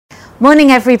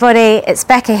Morning everybody, it's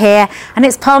Becca here and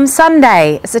it's Palm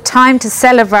Sunday. It's a time to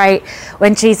celebrate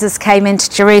when Jesus came into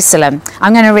Jerusalem.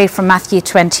 I'm going to read from Matthew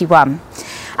 21.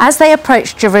 As they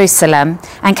approached Jerusalem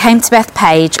and came to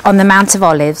Bethphage on the Mount of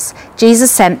Olives,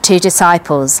 Jesus sent 2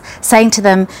 disciples, saying to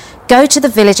them, "Go to the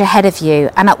village ahead of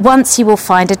you, and at once you will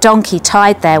find a donkey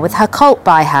tied there with her colt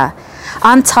by her.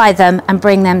 Untie them and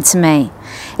bring them to me.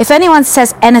 If anyone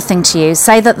says anything to you,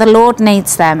 say that the Lord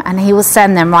needs them, and he will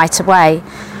send them right away."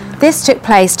 This took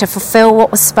place to fulfill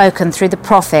what was spoken through the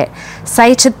prophet.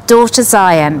 "Say to daughter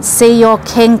Zion, see your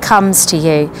king comes to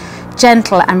you,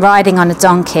 gentle and riding on a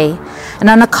donkey, and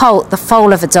on a colt, the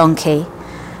foal of a donkey."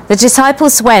 The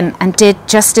disciples went and did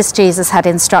just as Jesus had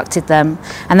instructed them,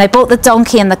 and they brought the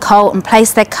donkey and the colt and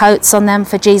placed their coats on them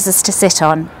for Jesus to sit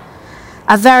on.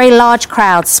 A very large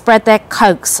crowd spread their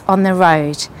cloaks on the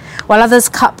road, while others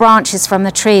cut branches from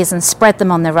the trees and spread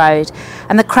them on the road.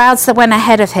 And the crowds that went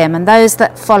ahead of him and those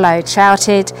that followed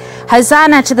shouted,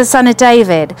 "Hosanna to the Son of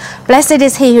David! Blessed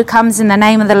is he who comes in the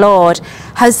name of the Lord!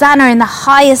 Hosanna in the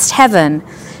highest heaven!"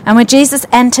 And when Jesus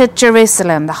entered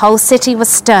Jerusalem, the whole city was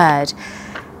stirred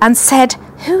and said,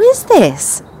 "Who is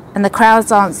this?" And the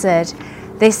crowds answered,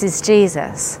 "This is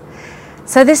Jesus."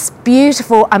 So this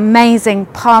beautiful, amazing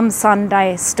Palm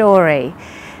Sunday story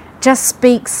just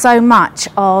speaks so much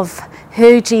of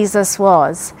who Jesus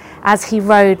was as he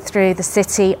rode through the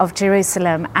city of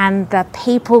Jerusalem, and the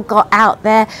people got out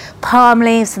their palm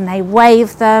leaves and they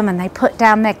waved them and they put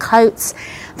down their coats.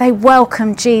 They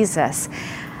welcomed Jesus.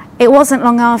 It wasn't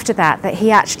long after that he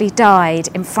actually died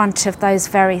in front of those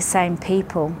very same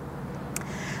people.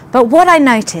 But what I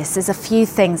notice is a few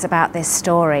things about this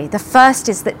story. The first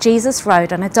is that Jesus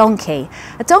rode on a donkey.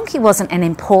 A donkey wasn't an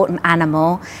important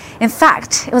animal. In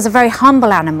fact, it was a very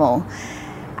humble animal.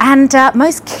 And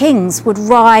most kings would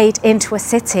ride into a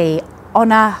city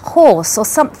on a horse or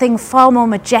something far more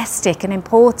majestic and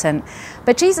important.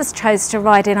 But Jesus chose to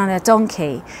ride in on a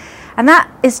donkey. And that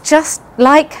is just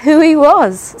like who he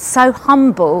was, so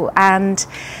humble and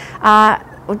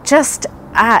just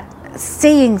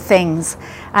seeing things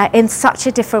in such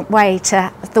a different way to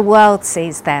the world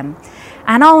sees them.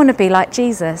 And I want to be like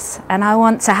Jesus, and I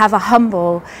want to have a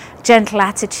humble, gentle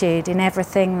attitude in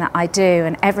everything that I do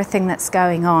and everything that's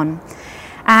going on.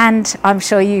 And I'm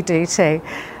sure you do too.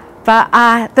 But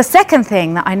the second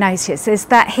thing that I notice is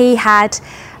that he had,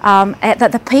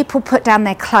 that the people put down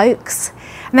their cloaks,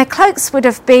 and their cloaks would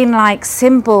have been like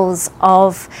symbols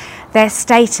of their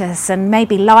status and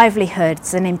maybe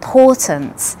livelihoods and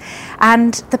importance.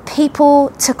 And the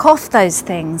people took off those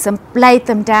things and laid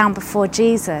them down before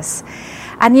Jesus.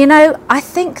 And you know, I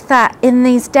think that in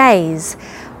these days,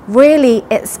 really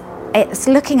it's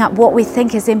looking at what we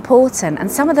think is important,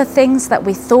 and some of the things that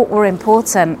we thought were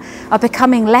important are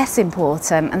becoming less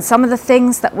important, and some of the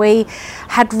things that we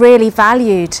had really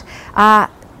valued,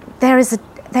 there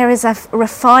is a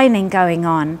refining going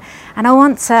on. And I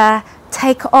want to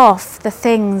take off the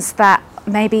things that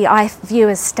maybe I view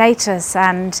as status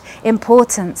and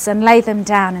importance and lay them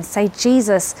down and say,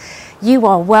 "Jesus, you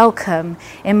are welcome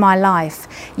in my life."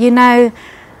 You know,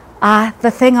 the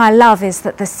thing I love is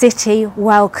that the city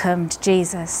welcomed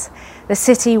Jesus. The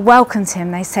city welcomed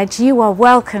him. They said, "You are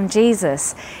welcome,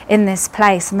 Jesus, in this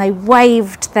place." And they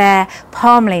waved their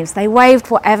palm leaves. They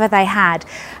waved whatever they had.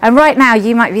 And right now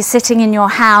you might be sitting in your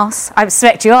house. I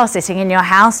expect you are sitting in your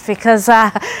house because,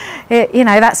 you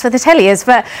know, that's where the telly is.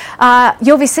 But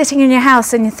you'll be sitting in your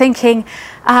house and you're thinking,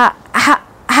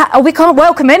 we can't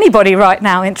welcome anybody right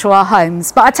now into our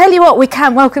homes. But I tell you what, we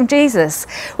can welcome Jesus.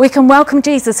 We can welcome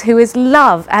Jesus, who is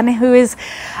love and who is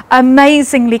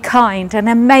amazingly kind and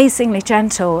amazingly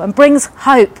gentle and brings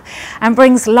hope and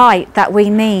brings light that we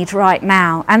need right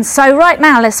now. And so right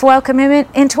now, let's welcome him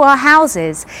into our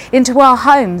houses, into our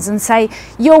homes, and say,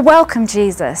 "You're welcome,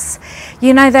 Jesus."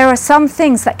 You know, there are some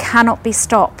things that cannot be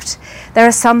stopped. There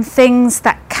are some things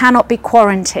that cannot be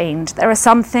quarantined. There are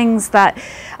some things that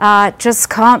just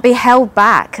can't be held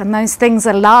back. And those things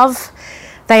are love,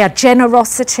 they are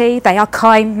generosity, they are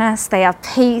kindness, they are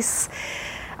peace,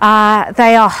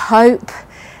 they are hope,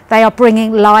 they are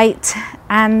bringing light.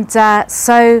 And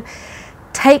so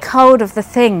take hold of the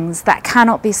things that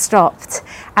cannot be stopped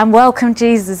and welcome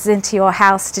Jesus into your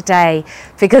house today,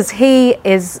 because he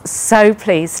is so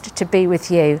pleased to be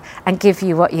with you and give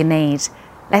you what you need.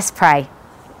 Let's pray.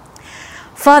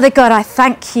 Father God, I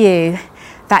thank you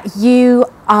that you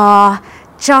are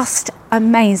just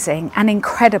amazing and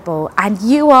incredible, and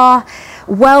you are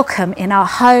welcome in our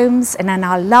homes and in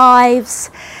our lives.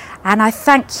 And I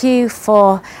thank you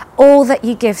for all that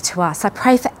you give to us. I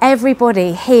pray for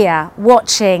everybody here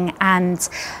watching and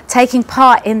taking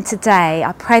part in today,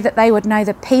 I pray that they would know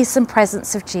the peace and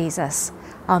presence of Jesus.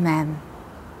 Amen.